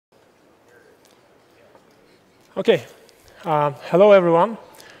Okay, hello everyone.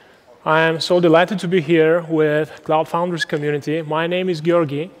 I am so delighted to be here with Cloud Founders community. My name is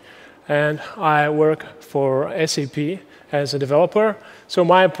Georgi, and I work for SAP as a developer. So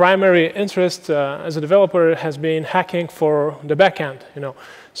my primary interest as a developer has been hacking for the backend.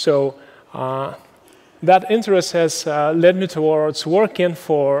 So that interest has led me towards working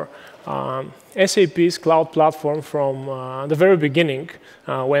for SAP's cloud platform from the very beginning.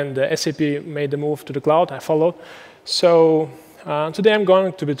 When the SAP made the move to the cloud, I followed. So today I'm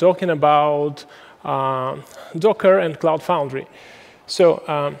going to be talking about Docker and Cloud Foundry. So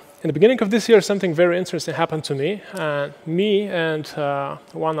in the beginning of this year, something very interesting happened to me. Me and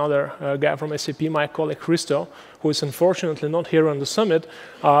one other guy from SAP, my colleague Christo, who is unfortunately not here on the summit,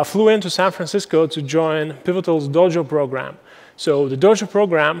 flew into San Francisco to join Pivotal's Dojo program. So the Dojo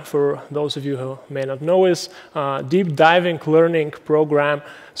program, for those of you who may not know, is a deep diving learning program.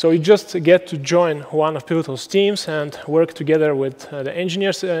 So you just get to join one of Pivotal's teams and work together with the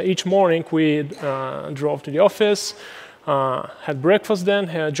engineers. Each morning we drove to the office, had breakfast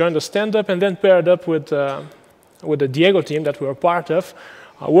then, joined the stand-up, and then paired up with the Diego team that we were part of,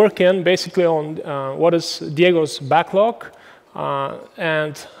 working basically on what is Diego's backlog.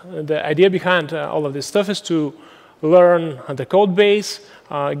 And the idea behind all of this stuff is to learn the code base,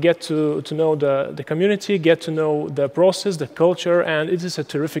 get to know the community, get to know the process, the culture, and it is a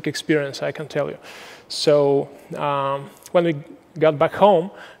terrific experience, I can tell you. So when we got back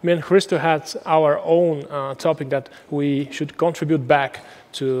home, me and Christo had our own topic that we should contribute back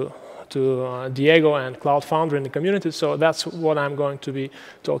to Diego and Cloud Foundry in the community. So that's what I'm going to be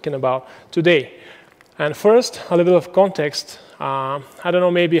talking about today. And first, a little bit of context. I don't know,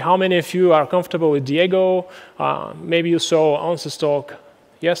 maybe how many of you are comfortable with Diego. Maybe you saw Once's talk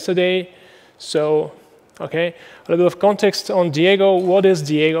yesterday. So, okay, a little bit of context on Diego. What is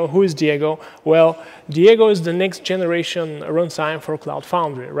Diego? Who is Diego? Well, Diego is the next generation runtime for Cloud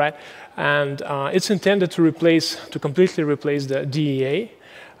Foundry, right? And it's intended to completely replace the DEA.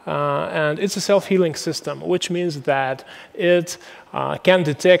 And it's a self-healing system, which means that it can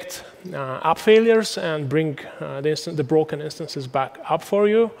detect app failures and bring the broken instances back up for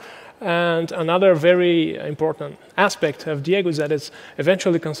you. And another very important aspect of Diego is that it's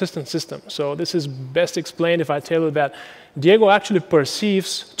eventually a consistent system. So this is best explained if I tell you that Diego actually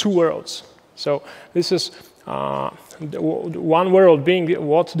perceives two worlds. So this is one world being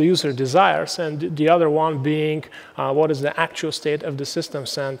what the user desires, and the other one being what is the actual state of the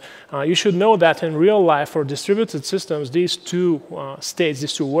systems. And you should know that in real life, for distributed systems, these two states,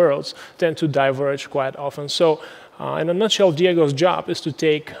 these two worlds, tend to diverge quite often. So in a nutshell, Diego's job is to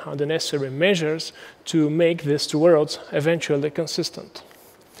take the necessary measures to make these two worlds eventually consistent.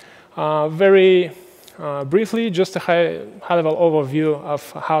 Very briefly, just a high-level overview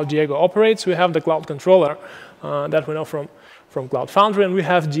of how Diego operates. We have the Cloud Controller that we know from Cloud Foundry, and we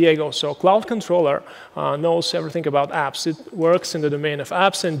have Diego. So Cloud Controller knows everything about apps. It works in the domain of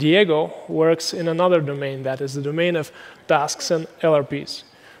apps, and Diego works in another domain, that is the domain of tasks and LRPs.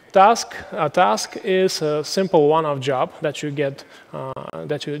 A task is a simple one-off job that you get,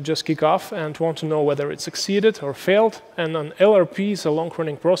 that you just kick off and want to know whether it succeeded or failed. And an LRP is a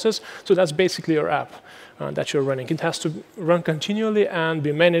long-running process, so that's basically your app that you're running. It has to run continually and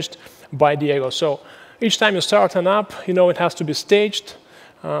be managed by Diego. So each time you start an app, you know it has to be staged.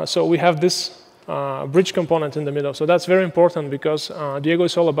 So we have this bridge component in the middle. So that's very important because Diego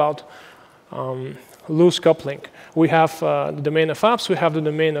is all about loose coupling. We have the domain of apps, we have the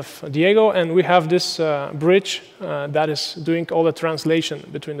domain of Diego, and we have this bridge that is doing all the translation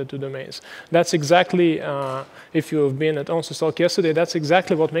between the two domains. That's exactly, if you've been at Once's talk yesterday, that's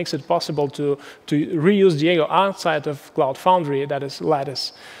exactly what makes it possible to reuse Diego outside of Cloud Foundry, that is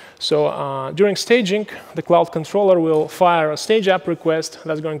Lattice. So during staging, the Cloud Controller will fire a stage app request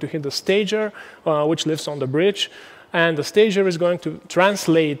that's going to hit the stager, which lives on the bridge. And the stager is going to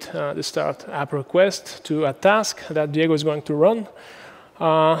translate the start app request to a task that Diego is going to run.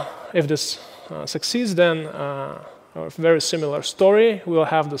 If this succeeds, then a very similar story. We'll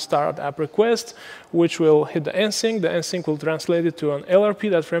have the start app request, which will hit the nsync. The nsync will translate it to an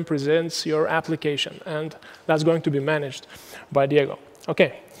LRP that represents your application. And that's going to be managed by Diego.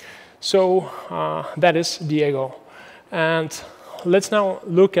 OK, so that is Diego. And let's now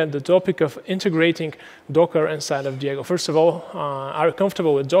look at the topic of integrating Docker inside of Diego. First of all, are you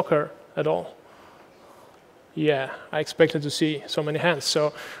comfortable with Docker at all? Yeah, I expected to see so many hands.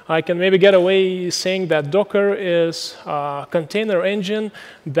 So I can maybe get away saying that Docker is a container engine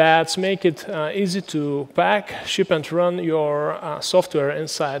that makes it easy to pack, ship, and run your software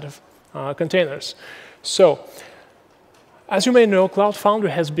inside of containers. So As you may know, Cloud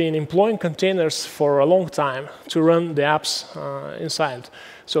Foundry has been employing containers for a long time to run the apps inside.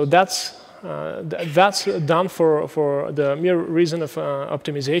 So that's done for the mere reason of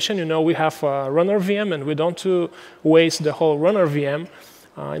optimization. You know, we have a runner VM, and we don't waste the whole runner VM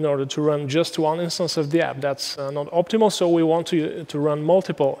in order to run just one instance of the app. That's not optimal, so we want to run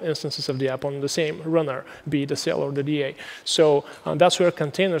multiple instances of the app on the same runner, be it the cell or the DA. So that's where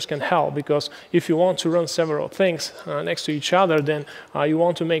containers can help, because if you want to run several things next to each other, then you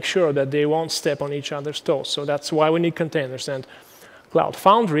want to make sure that they won't step on each other's toes. So that's why we need containers. And Cloud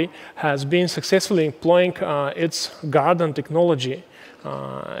Foundry has been successfully employing its Garden technology,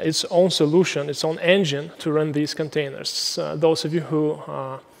 its own solution, its own engine to run these containers. Those of you who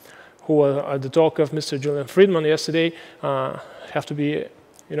were at the talk of Mr. Julian Friedman yesterday have to be,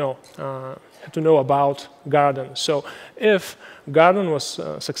 have to know about Garden. So if Garden was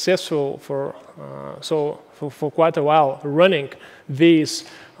successful for quite a while running these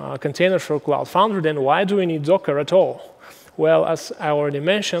containers for Cloud Foundry, then why do we need Docker at all? Well, as I already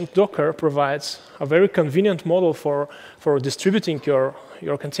mentioned, Docker provides a very convenient model for distributing your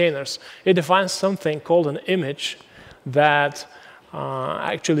containers. It defines something called an image that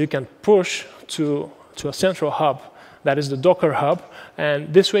actually you can push to a central hub. That is the Docker hub.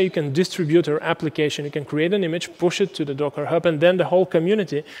 And this way you can distribute your application. You can create an image, push it to the Docker hub, and then the whole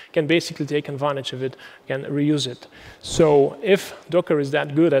community can basically take advantage of it, can reuse it. So if Docker is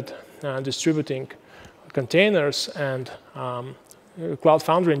that good at distributing containers, and Cloud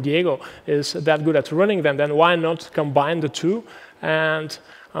Foundry and Diego is that good at running them, then why not combine the two and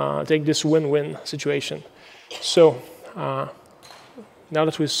take this win-win situation? So now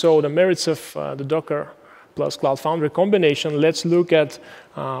that we saw the merits of the Docker plus Cloud Foundry combination, let's look at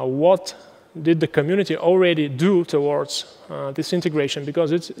what did the community already do towards this integration,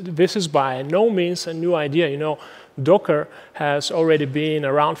 because this is by no means a new idea. You know, Docker has already been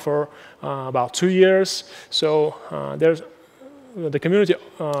around for about 2 years, so the community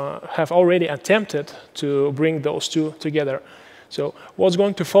have already attempted to bring those two together. So what's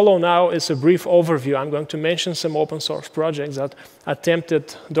going to follow now is a brief overview. I'm going to mention some open source projects that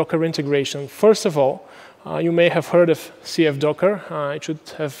attempted Docker integration. First of all, you may have heard of CF Docker. It should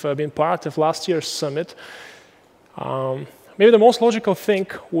have been part of last year's summit. Maybe the most logical thing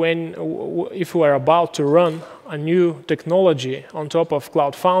if we are about to run a new technology on top of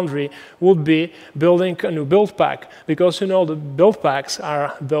Cloud Foundry would be building a new build pack, because you know the build packs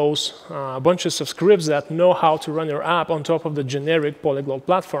are those bunches of scripts that know how to run your app on top of the generic polyglot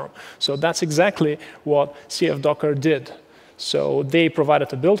platform. So that's exactly what CF Docker did. So they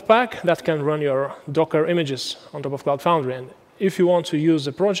provided a build pack that can run your Docker images on top of Cloud Foundry. And if you want to use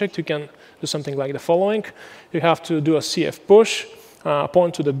the project, you can do something like the following. You have to do a CF push,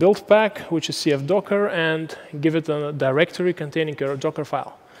 point to the build pack, which is CF Docker, and give it a directory containing your Docker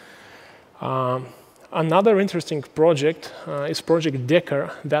file. Another interesting project is Project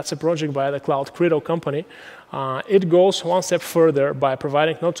Decker. That's a project by the Cloud Credo company. It goes one step further by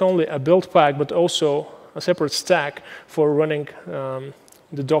providing not only a build pack, but also a separate stack for running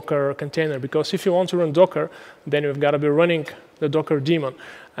the Docker container. Because if you want to run Docker, then you've got to be running the Docker daemon.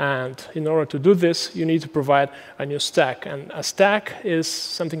 And in order to do this, you need to provide a new stack. And a stack is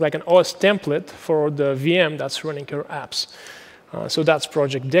something like an OS template for the VM that's running your apps. So that's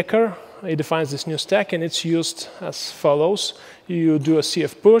Project Decker. It defines this new stack, and it's used as follows. You do a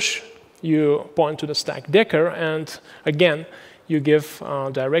CF push, you point to the stack Decker, and again, you give a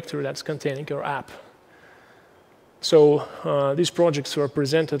directory that's containing your app. So these projects were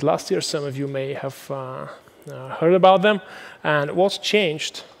presented last year. Some of you may have heard about them. And what's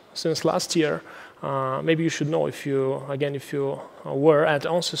changed since last year, maybe you should know if you were at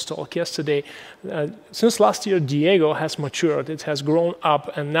ONSYS talk yesterday. Since last year, Diego has matured. It has grown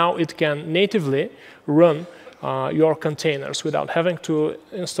up, and now it can natively run your containers without having to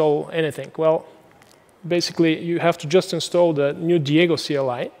install anything. Well, basically, you have to just install the new Diego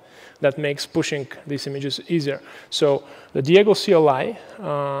CLI. That makes pushing these images easier. So the Diego CLI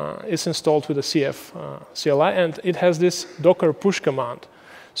is installed with the CF CLI, and it has this Docker push command.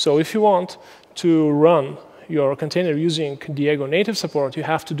 So if you want to run your container using Diego native support, you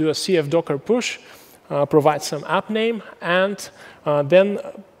have to do a CF Docker push, provide some app name, and then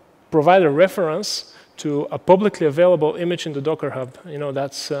provide a reference to a publicly available image in the Docker Hub. You know,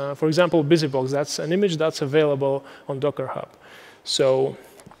 that's, for example, BusyBox. That's an image that's available on Docker Hub. So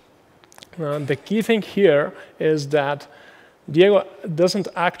the key thing here is that Diego doesn't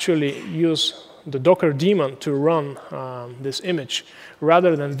actually use the Docker daemon to run this image.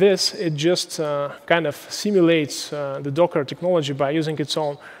 Rather than this, it just kind of simulates the Docker technology by using its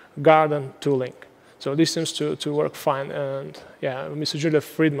own Garden tooling. So this seems to work fine. And yeah, Mr. Julia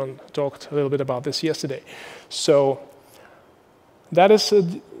Friedman talked a little bit about this yesterday. So that is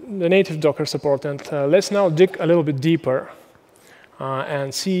the native Docker support. And let's now dig a little bit deeper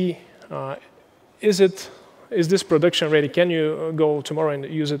and see, is this production ready? Can you go tomorrow and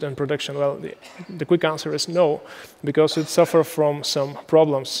use it in production? Well, the quick answer is no, because it suffers from some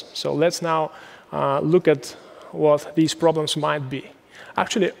problems. So let's now look at what these problems might be.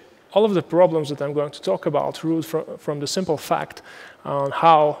 Actually, all of the problems that I'm going to talk about root from the simple fact on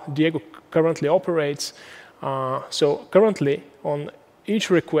how Diego currently operates. So currently, on each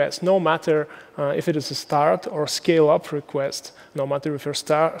request, no matter if it is a start or scale-up request, no matter if you're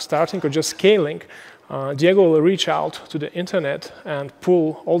starting or just scaling, Diego will reach out to the internet and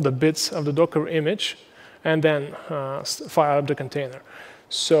pull all the bits of the Docker image and then fire up the container.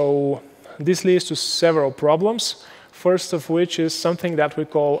 So this leads to several problems, first of which is something that we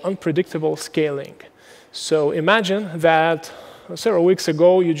call unpredictable scaling. So imagine that several weeks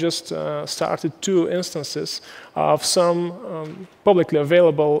ago you just started 2 instances of some publicly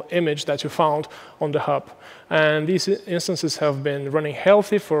available image that you found on the hub. And these instances have been running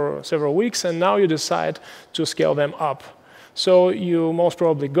healthy for several weeks, and now you decide to scale them up. So you most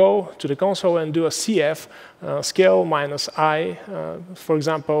probably go to the console and do a CF, scale minus I, for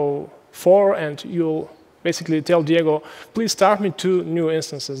example, 4, and you'll basically tell Diego, please start me 2 new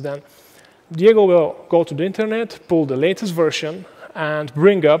instances. Then Diego will go to the internet, pull the latest version, and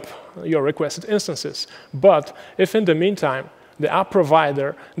bring up your requested instances. But if in the meantime the app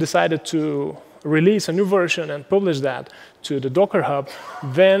provider decided to release a new version and publish that to the Docker Hub,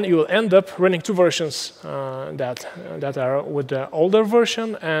 then you will end up running 2 versions that are with the older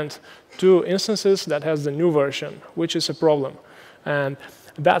version and 2 instances that has the new version, which is a problem. And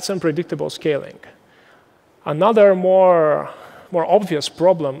that's unpredictable scaling. Another more obvious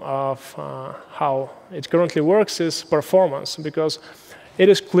problem of how it currently works is performance, because it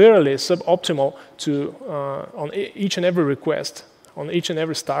is clearly suboptimal to, on each and every request, on each and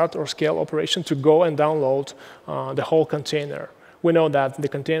every start or scale operation, to go and download the whole container. We know that the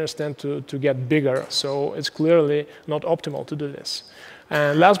containers tend to get bigger, so it's clearly not optimal to do this.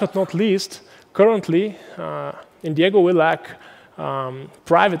 And last but not least, currently, in Diego we lack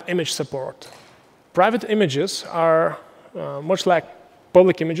private image support. Private images are much like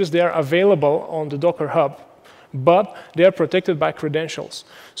public images. They are available on the Docker Hub, but they are protected by credentials.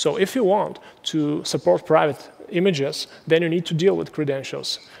 So if you want to support private images, then you need to deal with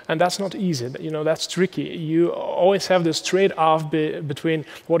credentials. And that's not easy. That's tricky. You always have this trade-off between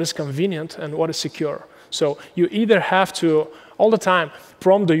what is convenient and what is secure. So you either have to, all the time,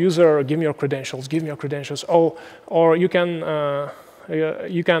 prompt the user, give me your credentials, or you can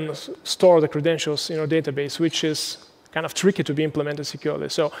store the credentials in your database, which is kind of tricky to be implemented securely.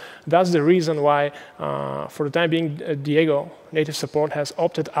 So that's the reason why, for the time being, Diego native support has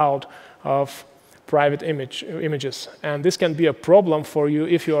opted out of private images. And this can be a problem for you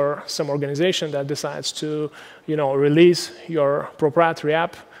if you're some organization that decides to release your proprietary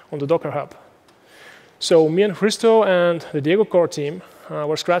app on the Docker Hub. So me and Christo and the Diego core team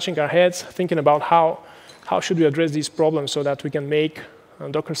were scratching our heads thinking about how should we address these problems so that we can make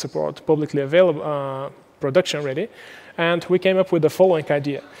Docker support publicly available, production ready. And we came up with the following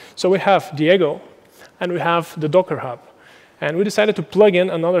idea. So we have Diego, and we have the Docker Hub. And we decided to plug in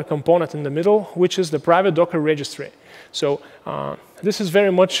another component in the middle, which is the private Docker registry. So this is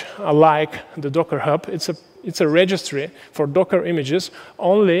very much like the Docker Hub. It's a registry for Docker images,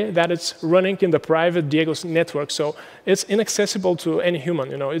 only that it's running in the private Diego's network. So it's inaccessible to any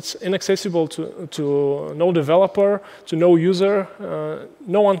human. It's inaccessible to no developer, to no user.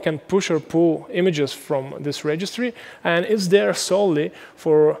 No one can push or pull images from this registry. And it's there solely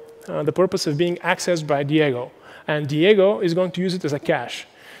for the purpose of being accessed by Diego. And Diego is going to use it as a cache.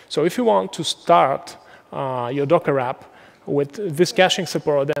 So if you want to start your Docker app with this caching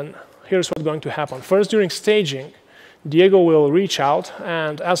support, then here's what's going to happen. First, during staging, Diego will reach out,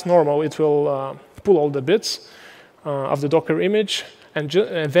 and as normal, it will pull all the bits of the Docker image, and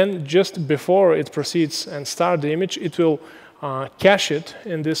then just before it proceeds and start the image, it will cache it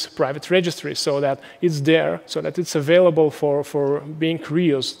in this private registry so that it's there, so that it's available for being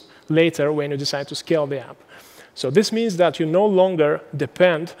reused later when you decide to scale the app. So this means that you no longer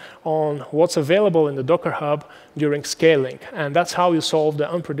depend on what's available in the Docker Hub during scaling. And that's how you solve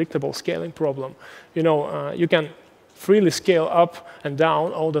the unpredictable scaling problem. You can freely scale up and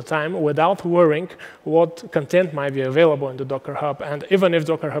down all the time without worrying what content might be available in the Docker Hub. And even if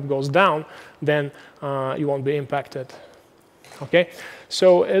Docker Hub goes down, then you won't be impacted. Okay?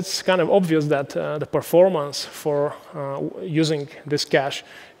 So it's kind of obvious that the performance for using this cache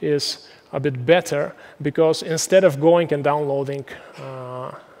is a bit better, because instead of going and downloading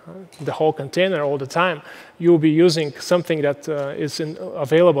the whole container all the time, you'll be using something that is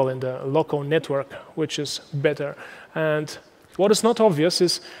available in the local network, which is better. And what is not obvious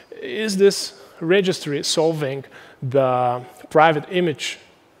is this registry solving the private image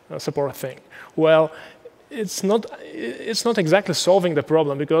support thing? Well, it's not exactly solving the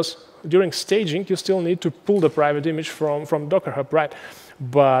problem, because during staging, you still need to pull the private image from Docker Hub, right?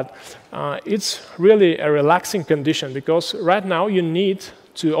 But it's really a relaxing condition, because right now you need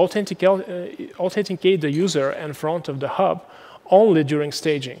to authenticate the user in front of the hub only during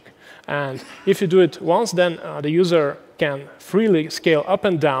staging. And if you do it once, then the user can freely scale up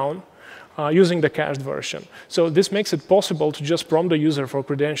and down using the cached version. So this makes it possible to just prompt the user for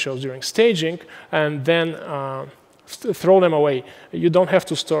credentials during staging and then throw them away. You don't have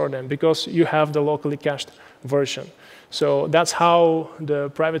to store them because you have the locally cached version. So that's how the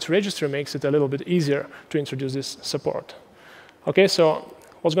private registry makes it a little bit easier to introduce this support. OK, so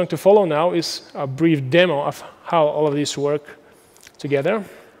what's going to follow now is a brief demo of how all of these work together.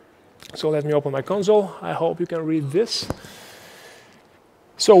 So let me open my console. I hope you can read this.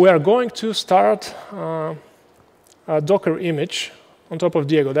 So we are going to start a Docker image on top of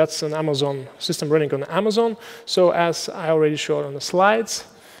Diego. That's an Amazon system running on Amazon. So as I already showed on the slides,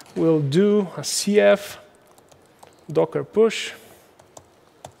 we'll do a CF Docker push.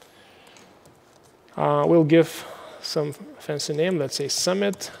 We'll give some fancy name, let's say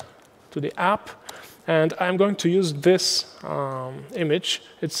Summit, to the app. And I'm going to use this image.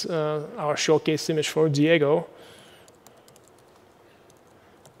 It's our showcase image for Diego.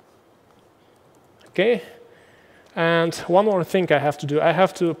 OK. And one more thing I have to do. I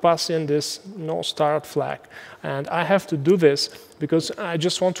have to pass in this no start flag. And I have to do this because I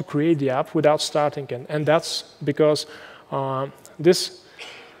just want to create the app without starting it. And that's because this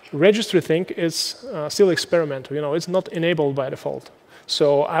registry thing is still experimental. You know, it's not enabled by default.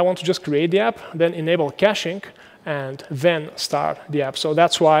 So I want to just create the app, then enable caching, and then start the app. So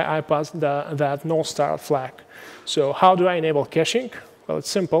that's why I passed that no start flag. So how do I enable caching? Well, it's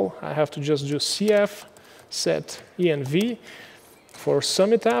simple. I have to just do CF set env for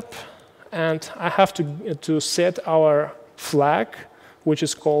Summit app, and I have to set our flag, which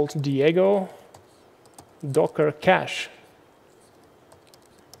is called Diego Docker cache.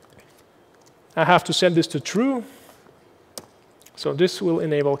 I have to set this to true. So this will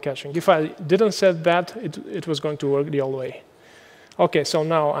enable caching. If I didn't set that, it was going to work the old way. OK, so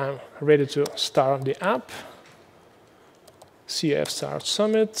now I'm ready to start the app. CF start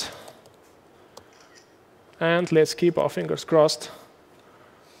Summit. And let's keep our fingers crossed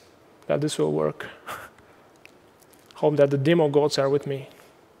that this will work. Hope that the demo gods are with me.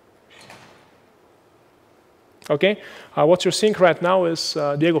 OK, what you're seeing right now is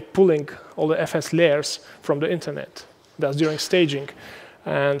Diego pulling all the FS layers from the internet. That's during staging.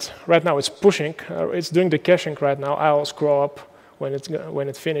 And right now it's pushing. It's doing the caching right now. I'll scroll up when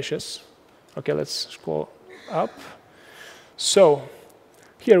it finishes. OK, let's scroll up. So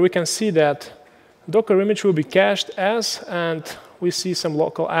here we can see that Docker image will be cached as, and we see some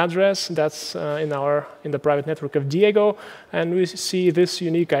local address that's in the private network of Diego. And we see this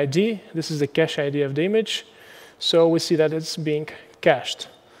unique ID. This is the cache ID of the image. So we see that it's being cached.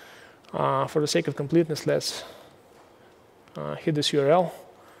 For the sake of completeness, let's hit this URL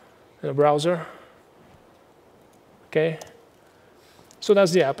in the browser. OK. So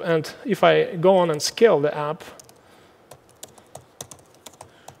that's the app. And if I go on and scale the app,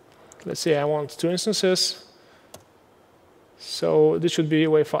 let's say I want 2 instances. So this should be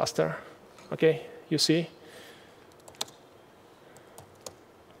way faster. OK, you see?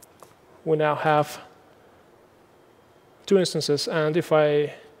 We now have 2 instances. And if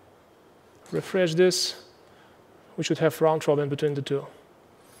I refresh this, we should have round robin between the two.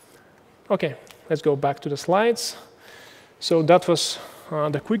 OK, let's go back to the slides. So that was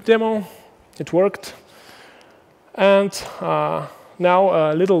the quick demo. It worked. And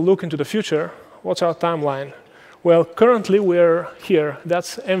now a little look into the future. What's our timeline? Well, currently we're here.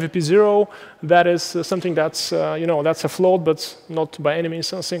 That's MVP 0. That is something that's that's a float, but not by any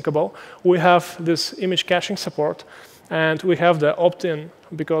means unsinkable. We have this image caching support, and we have the opt-in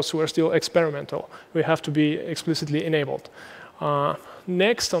because we're still experimental. We have to be explicitly enabled.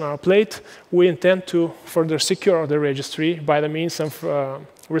 Next on our plate, we intend to further secure the registry by the means of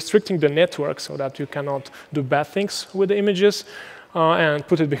restricting the network so that you cannot do bad things with the images, and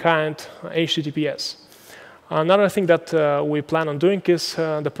put it behind HTTPS. Another thing that we plan on doing is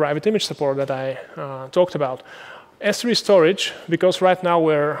the private image support that I talked about. S3 storage, because right now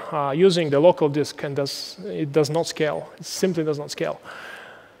we're using the local disk and it does not scale. It simply does not scale.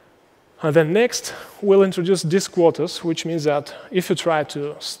 Then next, we'll introduce disk quotas, which means that if you try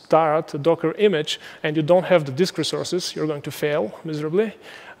to start a Docker image and you don't have the disk resources, you're going to fail miserably.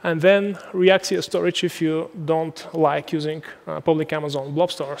 And then React-CS storage if you don't like using public Amazon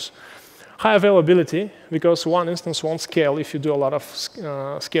blob stores. High availability, because one instance won't scale if you do a lot of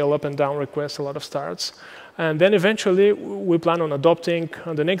scale up and down requests, a lot of starts. And then eventually, we plan on adopting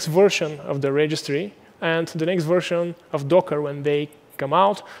the next version of the registry and the next version of Docker when they come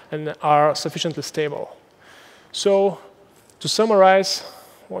out and are sufficiently stable. So to summarize,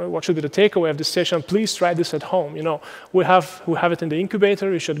 what should be the takeaway of this session? Please try this at home. We have it in the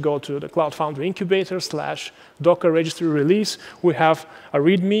incubator. You should go to the Cloud Foundry incubator / Docker registry release. We have a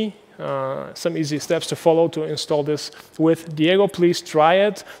README, some easy steps to follow to install this with Diego. Please try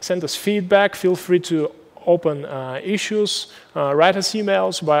it. Send us feedback. Feel free to open issues. Write us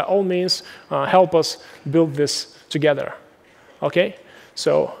emails. By all means, help us build this together. OK?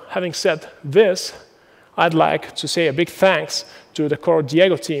 So having said this, I'd like to say a big thanks to the core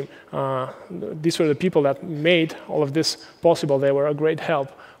Diego team. These were the people that made all of this possible. They were a great help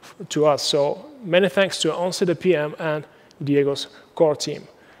to us. So many thanks to Onsi, the PM, and Diego's core team.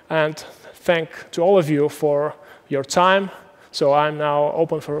 And thank to all of you for your time. So I'm now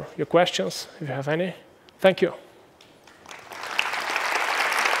open for your questions, if you have any. Thank you.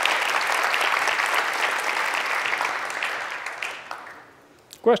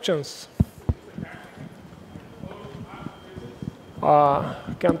 Questions?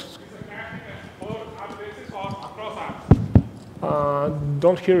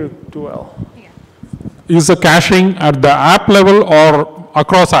 Don't hear you too well. Is the caching at the app level or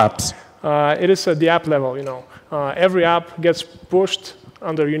across apps? It is at the app level. Every app gets pushed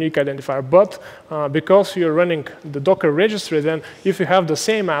under unique identifier. But because you're running the Docker registry, then if you have the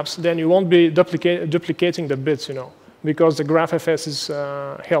same apps, then you won't be duplicating the bits, because the GraphFS is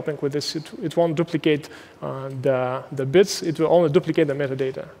helping with this. It won't duplicate the bits. It will only duplicate the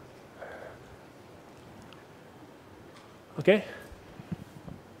metadata. OK?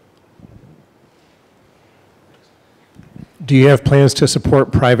 Do you have plans to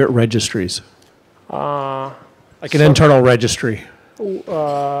support private registries? Like an internal registry?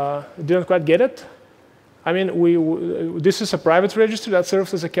 Didn't quite get it. I mean, this is a private registry that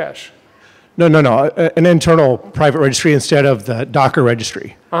serves as a cache. No. An internal private registry instead of the Docker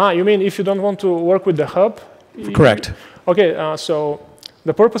registry. You mean if you don't want to work with the hub? Correct. OK, so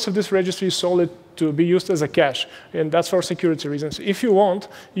the purpose of this registry is solely to be used as a cache, and that's for security reasons. If you want,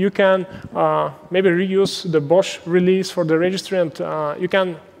 you can maybe reuse the Bosch release for the registry, and you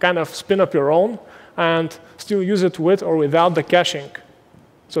can kind of spin up your own and still use it with or without the caching.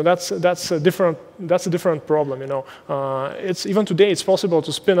 So that's a different problem. Even today it's possible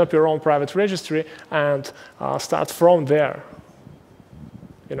to spin up your own private registry and start from there.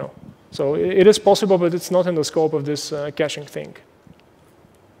 So it is possible, but it's not in the scope of this caching thing.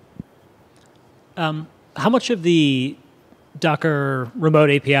 How much of the Docker remote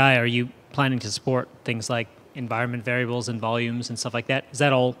API are you planning to support things like environment variables and volumes and stuff like that? Is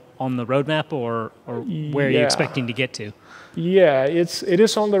that all on the roadmap, or where are you expecting to get to? Yeah, it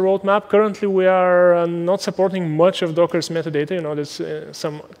is on the roadmap. Currently, we are not supporting much of Docker's metadata. There's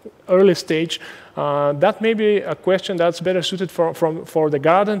some early stage. That may be a question that's better suited for the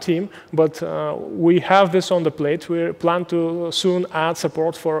Garden team, but we have this on the plate. We plan to soon add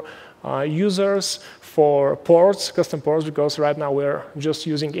support for users, for ports, custom ports, because right now we're just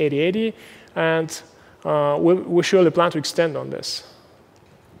using 8080, and we surely plan to extend on this.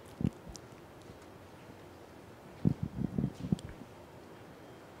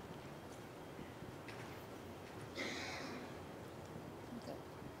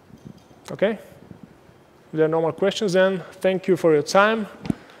 OK? If there are no more questions, then thank you for your time.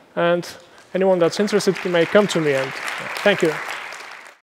 And anyone that's interested may come to me. And thank you.